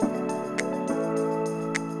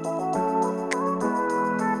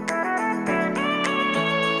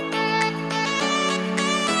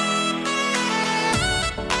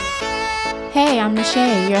Hi, I'm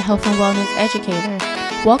Neshe, your health and wellness educator.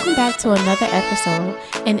 Welcome back to another episode,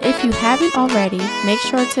 and if you haven't already, make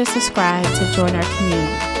sure to subscribe to join our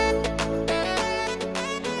community.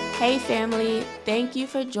 Hey family, thank you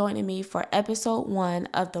for joining me for episode 1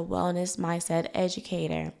 of the Wellness Mindset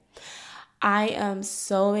Educator. I am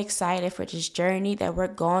so excited for this journey that we're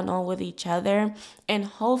going on with each other, and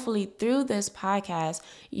hopefully through this podcast,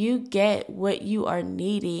 you get what you are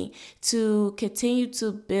needing to continue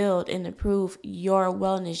to build and improve your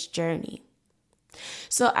wellness journey.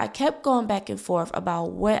 So I kept going back and forth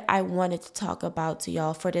about what I wanted to talk about to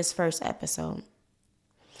y'all for this first episode.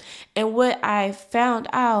 And what I found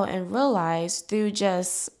out and realized through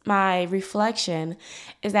just my reflection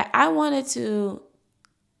is that I wanted to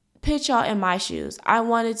put y'all in my shoes. I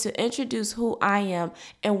wanted to introduce who I am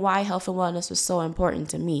and why health and wellness was so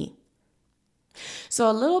important to me. So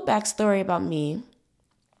a little backstory about me.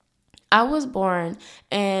 I was born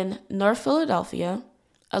in North Philadelphia,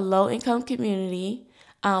 a low-income community,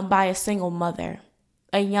 by a single mother,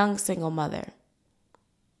 a young single mother.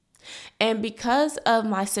 And because of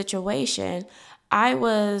my situation, I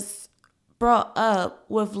was brought up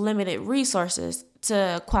with limited resources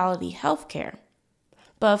to quality health care.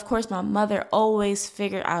 But of course, my mother always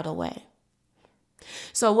figured out a way.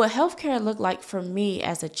 So what healthcare looked like for me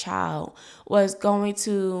as a child was going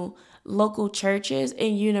to local churches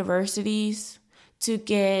and universities to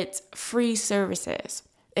get free services,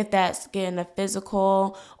 if that's getting a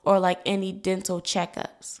physical or like any dental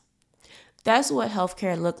checkups. That's what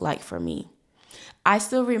healthcare looked like for me. I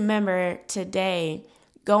still remember today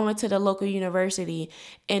going to the local university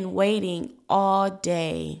and waiting all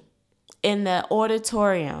day in the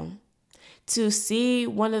auditorium to see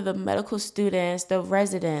one of the medical students, the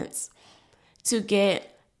residents, to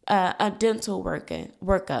get a dental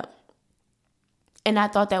workup. And I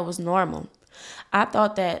thought that was normal. I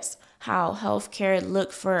thought that's how healthcare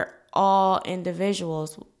looked for all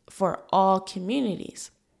individuals, for all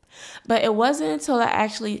communities. But it wasn't until I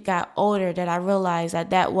actually got older that I realized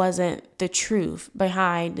that that wasn't the truth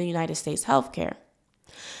behind the United States healthcare.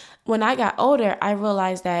 When I got older, I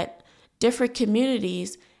realized that different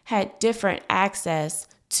communities had different access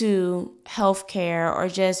to healthcare or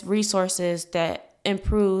just resources that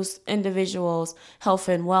improves individuals' health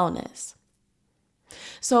and wellness.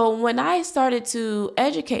 So when I started to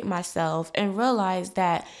educate myself and realized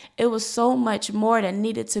that it was so much more that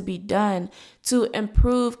needed to be done to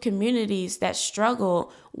improve communities that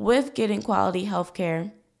struggle with getting quality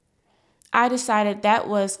healthcare, I decided that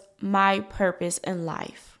was my purpose in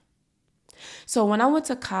life. So when I went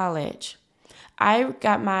to college, I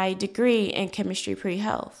got my degree in chemistry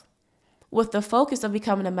pre-health with the focus of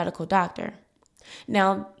becoming a medical doctor.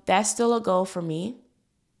 Now, that's still a goal for me.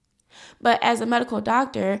 But as a medical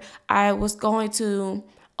doctor, I was going to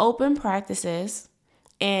open practices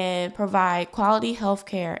and provide quality health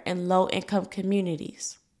care in low-income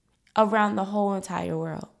communities around the whole entire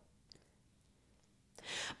world.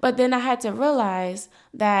 But then I had to realize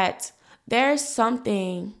that there's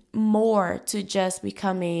something more to just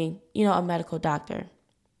becoming, a medical doctor.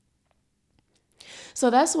 So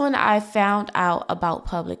that's when I found out about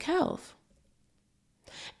public health.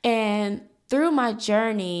 And through my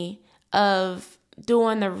journey of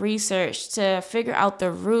doing the research to figure out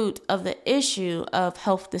the root of the issue of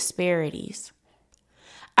health disparities,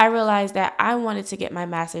 I realized that I wanted to get my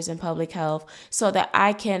master's in public health so that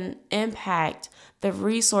I can impact the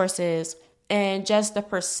resources and just the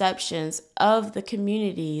perceptions of the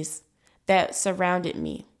communities that surrounded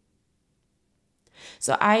me.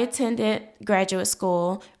 So I attended graduate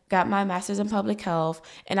school, got my master's in public health,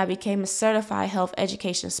 and I became a certified health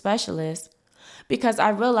education specialist because I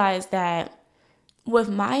realized that with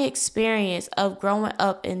my experience of growing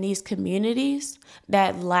up in these communities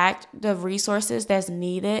that lacked the resources that's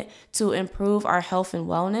needed to improve our health and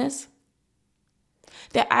wellness,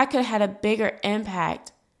 that I could have had a bigger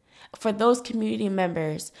impact for those community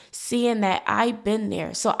members, seeing that I've been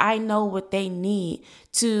there, so I know what they need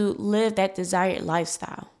to live that desired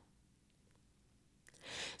lifestyle.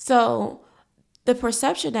 So the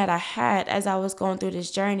perception that I had as I was going through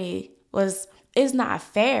this journey was, it's not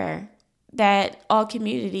fair that all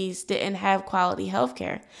communities didn't have quality health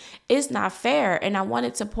care. It's not fair, and I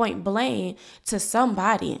wanted to point blame to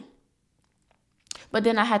somebody. But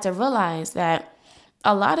then I had to realize that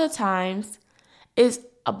a lot of times it's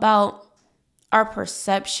about our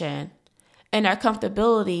perception and our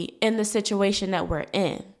comfortability in the situation that we're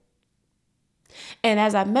in. And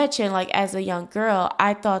as I mentioned, as a young girl,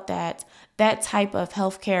 I thought that type of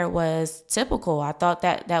healthcare was typical. I thought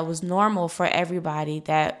that was normal for everybody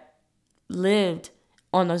that lived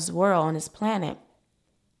on this world, on this planet.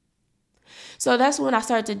 So that's when I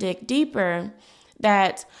started to dig deeper,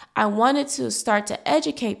 that I wanted to start to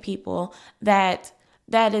educate people that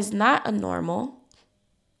that is not a normal,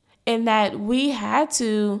 and that we had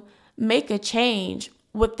to make a change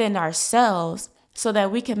within ourselves so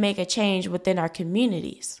that we can make a change within our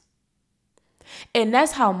communities. And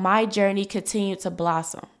that's how my journey continued to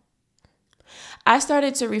blossom. I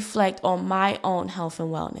started to reflect on my own health and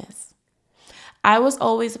wellness. I was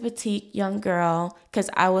always a petite young girl because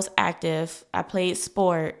I was active. I played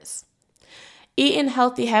sports. Eating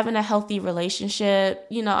healthy, having a healthy relationship.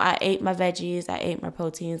 I ate my veggies, I ate my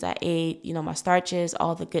proteins, I ate, my starches,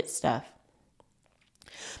 all the good stuff.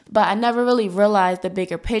 But I never really realized the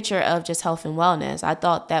bigger picture of just health and wellness. I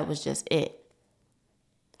thought that was just it.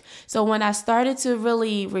 So when I started to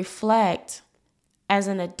really reflect as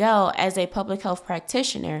an adult, as a public health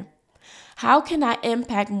practitioner, how can I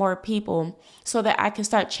impact more people so that I can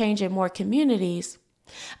start changing more communities?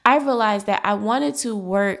 I realized that I wanted to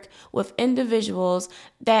work with individuals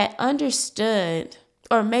that understood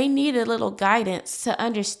or may need a little guidance to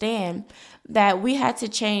understand that we had to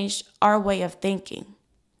change our way of thinking.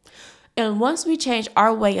 And once we change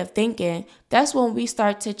our way of thinking, that's when we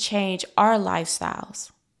start to change our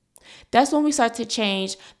lifestyles. That's when we start to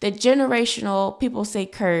change the generational, people say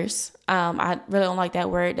curse. I really don't like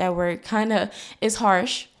that word. That word kind of is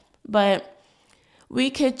harsh, but we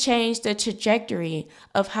could change the trajectory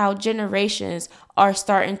of how generations are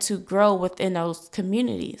starting to grow within those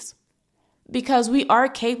communities. Because we are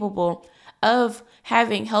capable of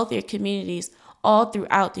having healthier communities all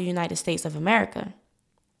throughout the United States of America.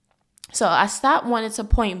 So I stopped wanting to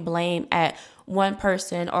point blame at one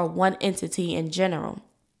person or one entity in general.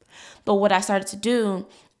 But what I started to do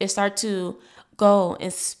is start to go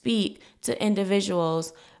and speak to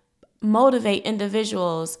individuals, motivate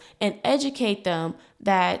individuals, and educate them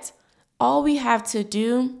that all we have to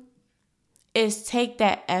do is take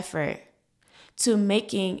that effort to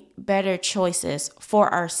making better choices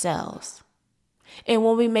for ourselves. And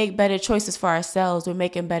when we make better choices for ourselves, we're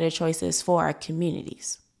making better choices for our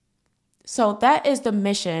communities. So that is the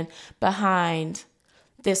mission behind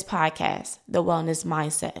this podcast, The Wellness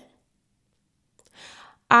Mindset.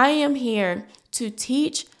 I am here to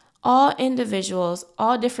teach all individuals,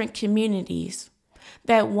 all different communities,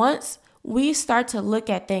 that once we start to look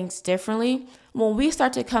at things differently, when we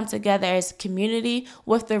start to come together as a community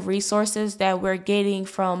with the resources that we're getting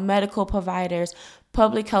from medical providers,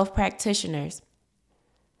 public health practitioners,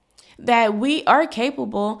 that we are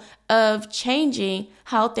capable of changing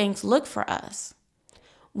how things look for us.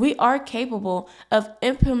 We are capable of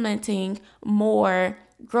implementing more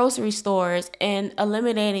grocery stores and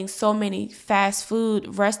eliminating so many fast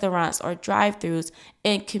food restaurants or drive-thrus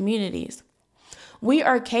in communities. We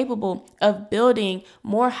are capable of building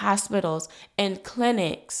more hospitals and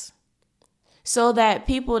clinics so that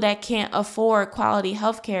people that can't afford quality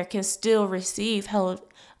healthcare can still receive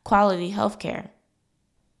quality healthcare.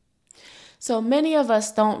 So many of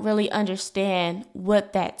us don't really understand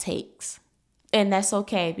what that takes. And that's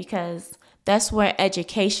okay, because that's where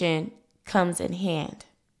education comes in hand.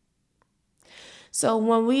 So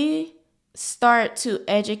when we start to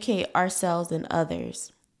educate ourselves and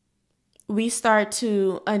others, we start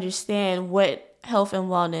to understand what health and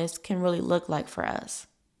wellness can really look like for us.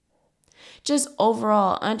 Just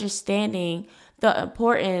overall understanding the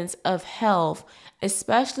importance of health,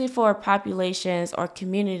 especially for populations or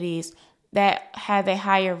communities that have a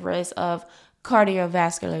higher risk of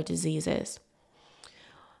cardiovascular diseases.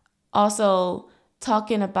 Also,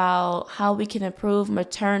 talking about how we can improve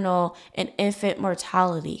maternal and infant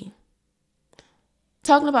mortality.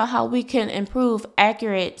 Talking about how we can improve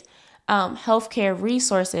accurate healthcare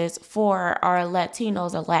resources for our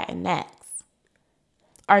Latinos or Latinx,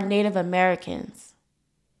 our Native Americans.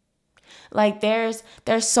 Like there's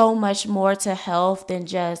so much more to health than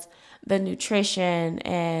just the nutrition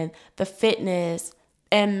and the fitness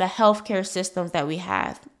and the healthcare systems that we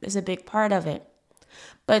have. It's a big part of it.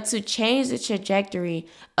 But to change the trajectory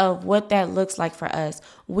of what that looks like for us,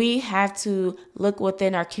 we have to look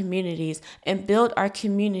within our communities and build our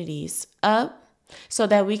communities up so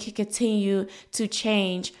that we can continue to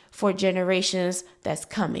change for generations that's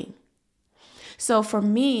coming. So for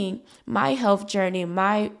me, my health journey,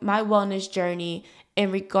 my wellness journey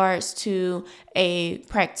in regards to a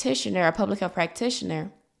practitioner, a public health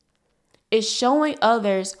practitioner, is showing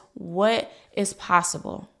others what is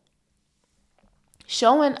possible.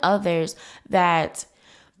 Showing others that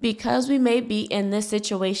because we may be in this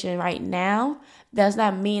situation right now, does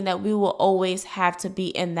not mean that we will always have to be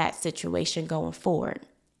in that situation going forward.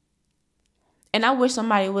 And I wish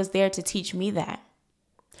somebody was there to teach me that.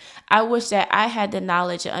 I wish that I had the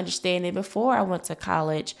knowledge and understanding before I went to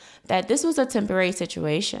college that this was a temporary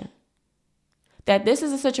situation, that this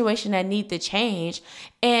is a situation that needs to change,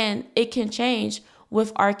 and it can change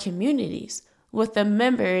with our communities, with the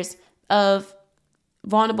members of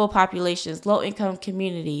vulnerable populations, low-income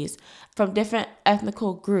communities from different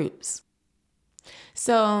ethnical groups.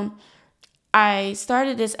 So I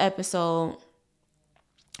started this episode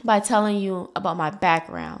by telling you about my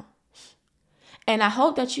background. And I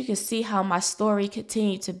hope that you can see how my story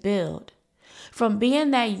continued to build. From being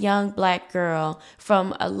that young Black girl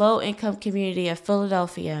from a low-income community of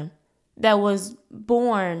Philadelphia that was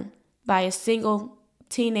born by a single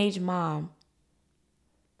teenage mom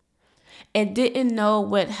and didn't know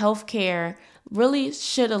what healthcare really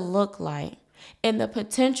should have looked like and the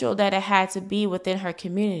potential that it had to be within her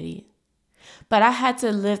community. But I had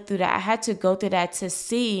to live through that. I had to go through that to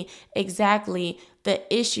see exactly the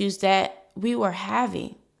issues that we were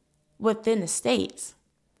having within the states.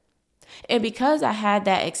 And because I had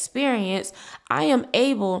that experience, I am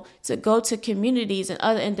able to go to communities and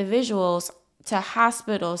other individuals, to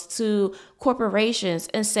hospitals, to corporations,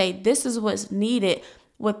 and say, this is what's needed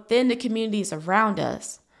within the communities around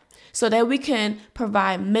us, so that we can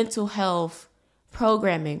provide mental health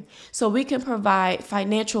programming, so we can provide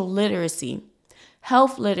financial literacy,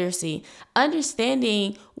 health literacy,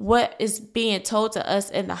 understanding what is being told to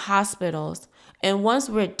us in the hospitals. And once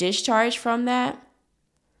we're discharged from that,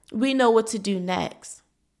 we know what to do next.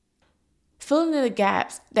 Filling in the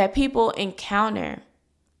gaps that people encounter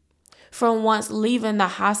from once leaving the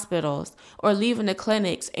hospitals or leaving the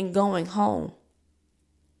clinics and going home.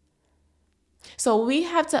 So we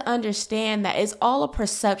have to understand that it's all a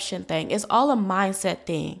perception thing. It's all a mindset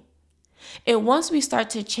thing. And once we start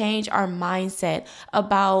to change our mindset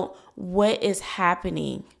about what is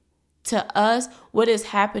happening to us, what is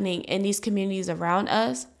happening in these communities around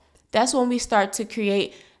us, that's when we start to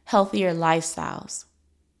create healthier lifestyles.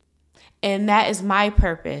 And that is my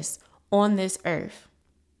purpose on this earth.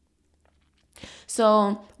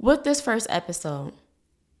 So with this first episode,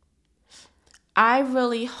 I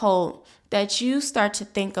really hope that you start to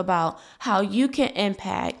think about how you can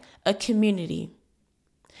impact a community.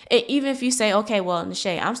 And even if you say, okay, well,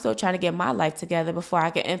 Neshe, I'm still trying to get my life together before I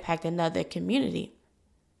can impact another community.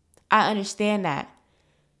 I understand that.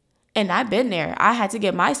 And I've been there. I had to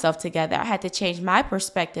get myself together. I had to change my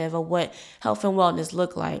perspective of what health and wellness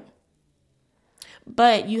look like.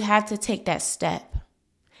 But you have to take that step.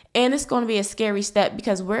 And it's going to be a scary step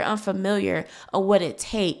because we're unfamiliar of what it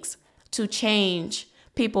takes to change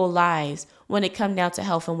people's lives when it comes down to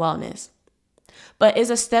health and wellness. But it's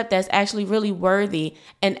a step that's actually really worthy.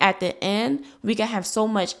 And at the end, we can have so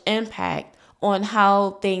much impact on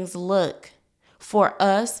how things look for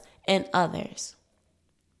us and others.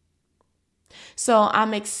 So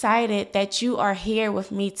I'm excited that you are here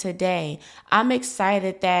with me today. I'm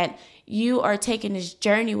excited that you are taking this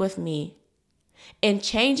journey with me and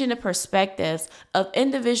changing the perspectives of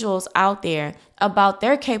individuals out there about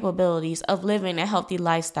their capabilities of living a healthy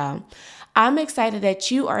lifestyle. I'm excited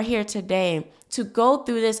that you are here today to go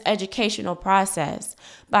through this educational process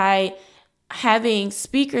by having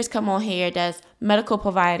speakers come on here that's medical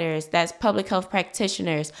providers, that's public health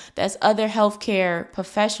practitioners, that's other healthcare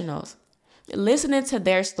professionals, listening to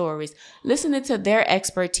their stories, listening to their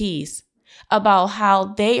expertise about how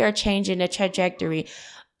they are changing the trajectory,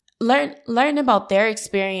 learn about their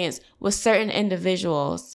experience with certain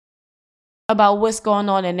individuals, about what's going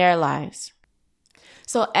on in their lives.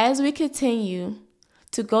 So as we continue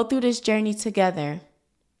to go through this journey together,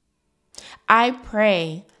 I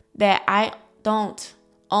pray that I don't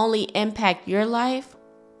only impact your life,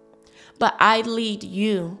 but I lead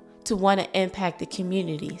you to want to impact the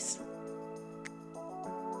communities.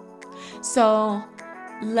 So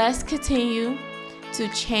let's continue to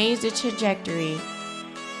change the trajectory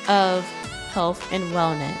of health and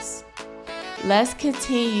wellness. Let's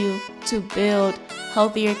continue to build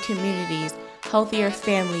healthier communities, healthier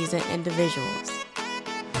families and individuals.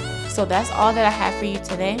 So that's all that I have for you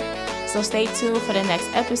today. So stay tuned for the next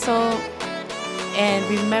episode. And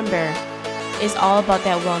remember, it's all about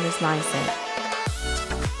that wellness mindset.